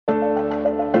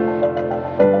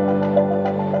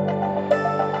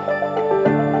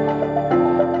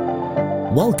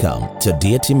Welcome to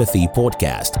Dear Timothy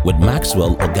Podcast with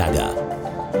Maxwell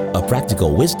Ogaga, a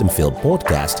practical wisdom-filled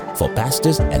podcast for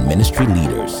pastors and ministry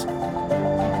leaders.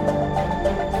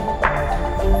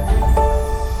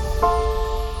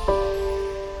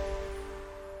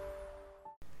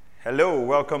 Hello,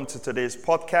 welcome to today's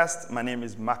podcast. My name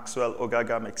is Maxwell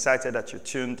Ogaga. I'm excited that you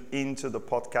tuned into the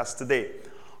podcast today.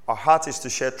 Our heart is to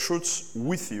share truths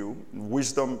with you,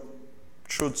 wisdom,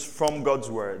 truths from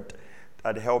God's Word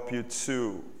that help you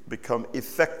to become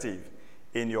effective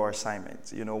in your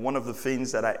assignment. You know, one of the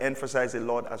things that I emphasize a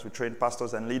lot as we train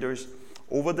pastors and leaders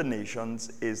over the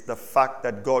nations is the fact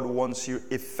that God wants you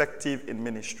effective in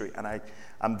ministry. And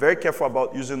I'm very careful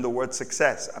about using the word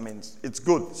success. I mean, it's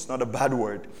good. It's not a bad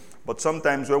word. But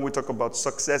sometimes when we talk about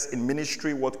success in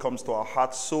ministry, what comes to our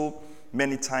hearts so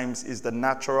many times is the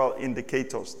natural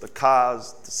indicators, the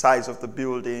cars, the size of the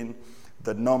building,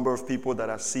 the number of people that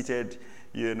are seated,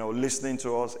 listening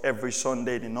to us every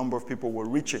Sunday, the number of people we're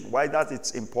reaching. Why that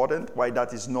it's important, why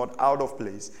that is not out of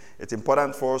place. It's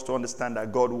important for us to understand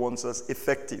that God wants us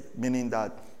effective, meaning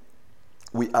that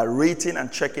we are rating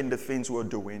and checking the things we're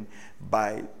doing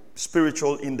by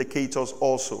spiritual indicators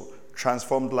also.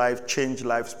 Transformed life, changed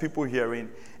lives, people hearing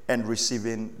and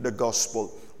receiving the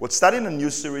gospel. We're starting a new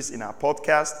series in our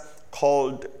podcast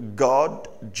called God,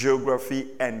 Geography,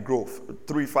 and Growth.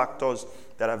 3 factors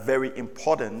that are very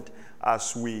important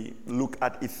as we look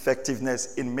at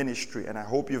effectiveness in ministry. And I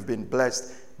hope you've been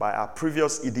blessed by our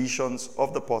previous editions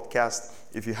of the podcast.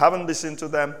 If you haven't listened to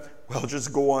them, well,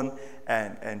 just go on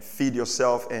and feed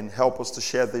yourself and help us to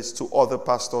share this to other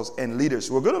pastors and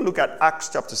leaders. We're going to look at Acts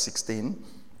chapter 16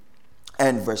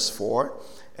 and verse 4,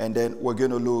 and then we're going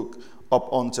to look up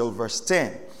until verse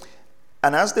 10.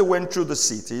 And as they went through the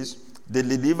cities, they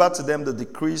delivered to them the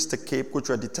decrees to keep, which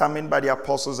were determined by the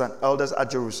apostles and elders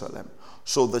at Jerusalem.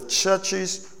 So the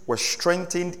churches were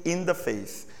strengthened in the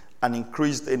faith and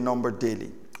increased in number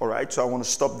daily. All right, so I want to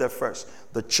stop there first.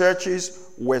 The churches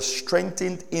were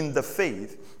strengthened in the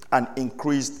faith and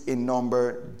increased in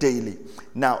number daily.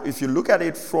 Now, if you look at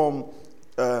it from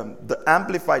the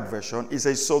Amplified Version, it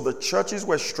says, so the churches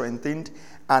were strengthened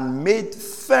and made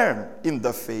firm in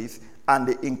the faith, and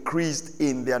they increased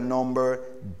in their number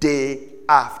day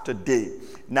after day.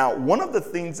 Now, one of the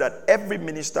things that every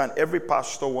minister and every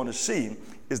pastor want to see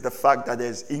is the fact that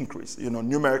there's increase,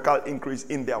 numerical increase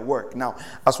in their work. Now,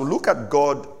 as we look at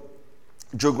God,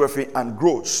 Geography, and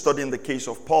Growth, studying the case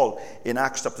of Paul in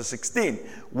Acts chapter 16,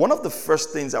 one of the first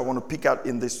things I want to pick out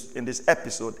in this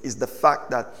episode is the fact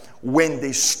that when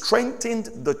they strengthened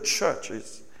the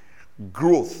churches,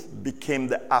 growth became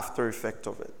the after effect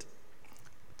of it.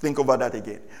 Think about that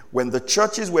again. When the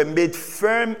churches were made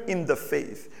firm in the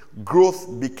faith,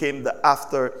 growth became the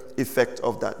after effect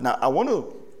of that. Now, I want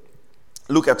to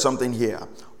look at something here,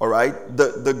 all right?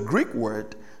 The Greek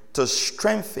word to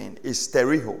strengthen is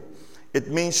steriho. It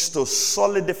means to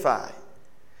solidify,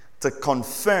 to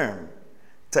confirm,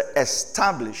 to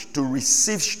establish, to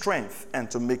receive strength, and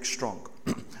to make strong.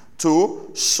 To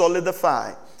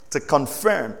solidify, to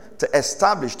confirm, to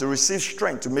establish, to receive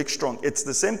strength, to make strong. It's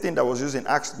the same thing that was used in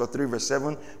Acts 3 verse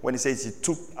 7 when it says he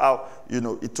took out,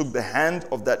 he took the hand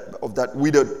of that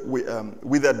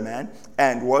withered man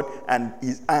and what? And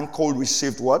his ankle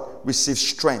received what? Received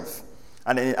strength.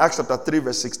 And in Acts chapter 3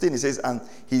 verse 16 it says, and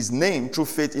his name, through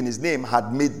faith in his name,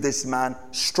 had made this man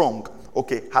strong.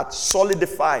 Okay, had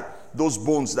solidified those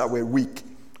bones that were weak.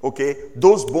 Okay,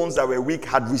 those bones that were weak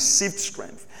had received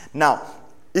strength. Now,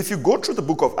 if you go through the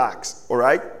book of Acts, all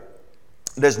right,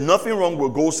 there's nothing wrong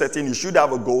with goal setting. You should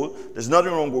have a goal. There's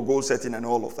nothing wrong with goal setting and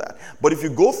all of that. But if you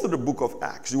go through the book of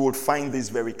Acts, you will find this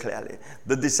very clearly.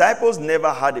 The disciples never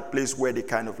had a place where they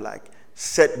kind of like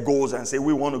set goals and say,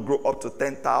 we want to grow up to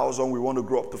 10,000, we want to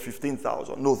grow up to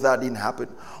 15,000. No, that didn't happen.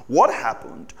 What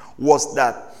happened was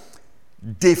that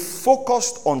they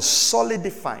focused on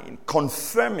solidifying,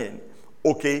 confirming,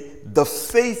 the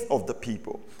faith of the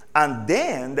people. And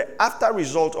then the after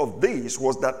result of this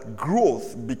was that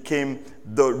growth became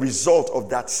the result of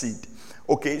that seed.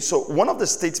 Okay, so one of the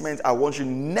statements I want you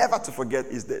never to forget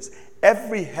is this.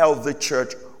 Every healthy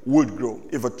church would grow.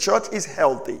 If a church is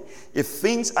healthy, if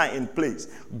things are in place,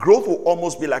 growth will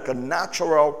almost be like a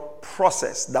natural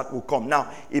process that will come.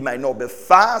 Now, it might not be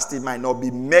fast, it might not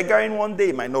be mega in one day,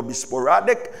 it might not be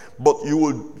sporadic, but you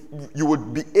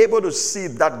would be able to see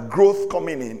that growth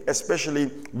coming in,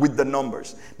 especially with the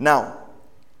numbers. Now,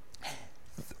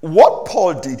 what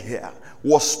Paul did here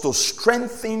was to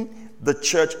strengthen the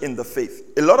church in the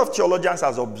faith. A lot of theologians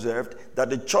have observed that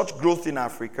the church growth in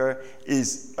Africa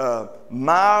is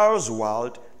miles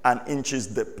wide and inches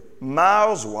deep.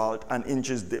 Miles wide and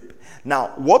inches deep.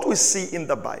 Now, what we see in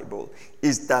the Bible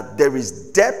is that there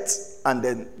is depth and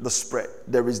then the spread.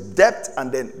 There is depth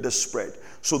and then the spread.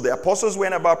 So the apostles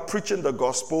went about preaching the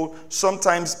gospel,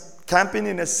 sometimes camping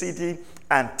in a city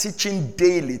and teaching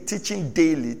daily,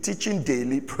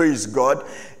 praise God,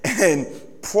 and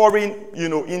pouring,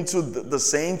 into the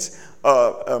saints,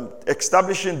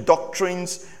 establishing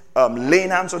doctrines,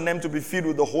 laying hands on them to be filled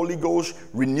with the Holy Ghost,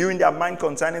 renewing their mind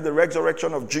concerning the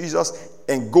resurrection of Jesus,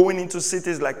 and going into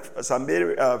cities like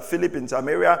Philip in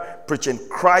Samaria, preaching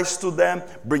Christ to them,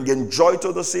 bringing joy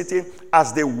to the city.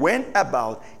 As they went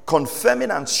about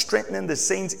confirming and strengthening the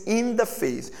saints in the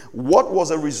faith, what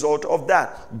was a result of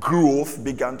that? Growth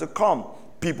began to come.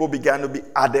 People began to be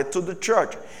added to the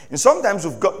church. And sometimes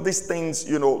we've got these things,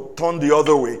 turned the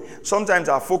other way. Sometimes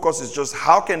our focus is just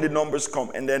how can the numbers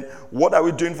come? And then what are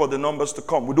we doing for the numbers to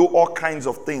come? We do all kinds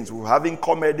of things. We're having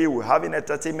comedy, we're having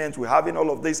entertainment, we're having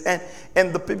all of this. And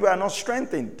the people are not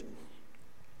strengthened.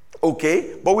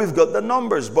 Okay, but we've got the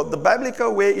numbers. But the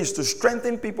biblical way is to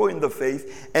strengthen people in the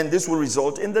faith, and this will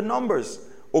result in the numbers.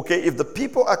 Okay, if the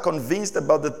people are convinced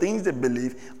about the things they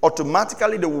believe,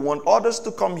 automatically they will want others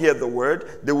to come hear the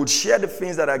word. They would share the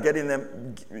things that are getting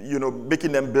them,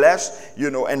 making them blessed,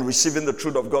 and receiving the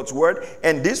truth of God's word.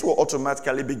 And this will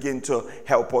automatically begin to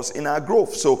help us in our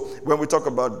growth. So when we talk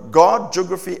about God,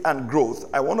 geography, and growth,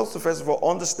 I want us to first of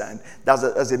all understand that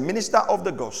as a minister of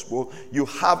the gospel, you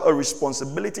have a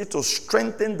responsibility to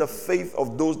strengthen the faith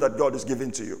of those that God is giving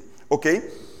to you. Okay?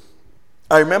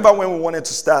 I remember when we wanted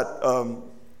to start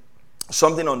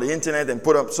something on the internet and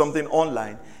put up something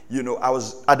online, I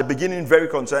was at the beginning very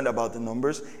concerned about the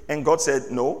numbers, and God said,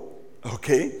 no,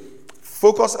 okay,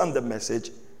 focus on the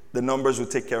message, the numbers will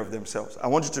take care of themselves. I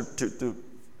want you to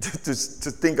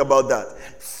think about that.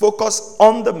 Focus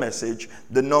on the message,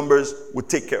 the numbers will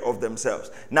take care of themselves.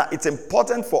 Now, it's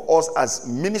important for us as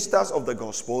ministers of the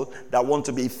gospel that want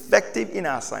to be effective in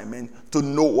our assignment to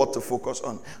know what to focus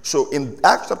on. So in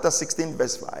Acts chapter 16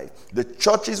 verse 5, the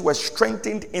churches were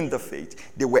strengthened in the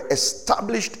faith. They were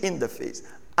established in the faith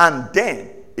and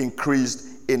then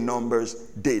increased in numbers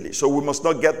daily. So we must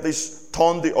not get this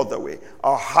turned the other way.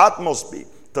 Our heart must be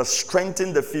to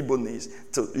strengthen the feeble knees,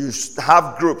 to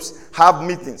have groups, have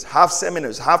meetings, have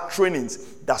seminars, have trainings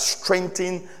that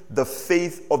strengthen the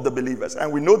faith of the believers.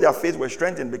 And we know their faith was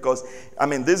strengthened because,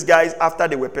 these guys, after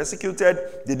they were persecuted,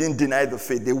 they didn't deny the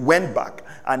faith. They went back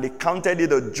and they counted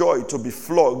it a joy to be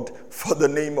flogged for the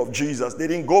name of Jesus. They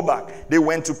didn't go back. They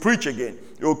went to preach again.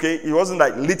 Okay, it wasn't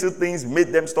like little things made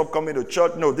them stop coming to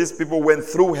church. No, these people went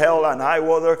through hell and high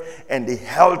water and they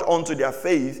held on to their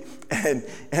faith.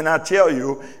 And I tell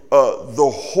you,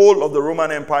 the whole of the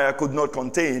Roman Empire could not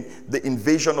contain the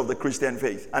invasion of the Christian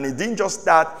faith. And it didn't just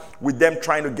start with them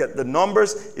trying to get the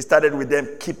numbers. It started with them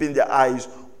keeping their eyes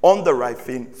on the right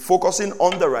thing, focusing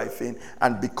on the right thing.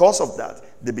 And because of that,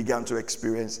 they began to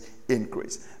experience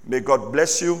increase. May God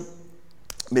bless you.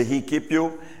 May He keep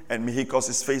you. And may He cause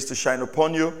His face to shine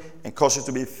upon you and cause you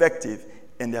to be effective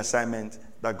in the assignment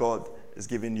that God is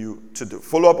giving you to do.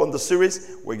 Follow up on the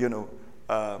series. We're going to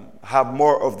have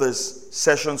more of these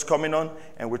sessions coming on,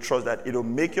 and we trust that it will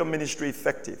make your ministry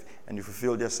effective and you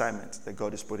fulfill the assignment that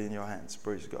God has put in your hands.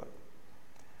 Praise God.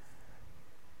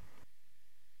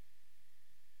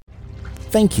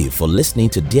 Thank you for listening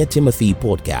to Dear Timothy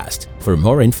podcast. For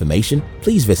more information,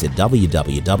 please visit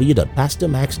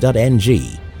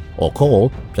www.pastormax.ng or call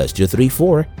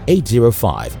 +234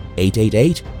 805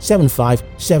 888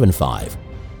 7575.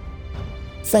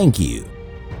 Thank you.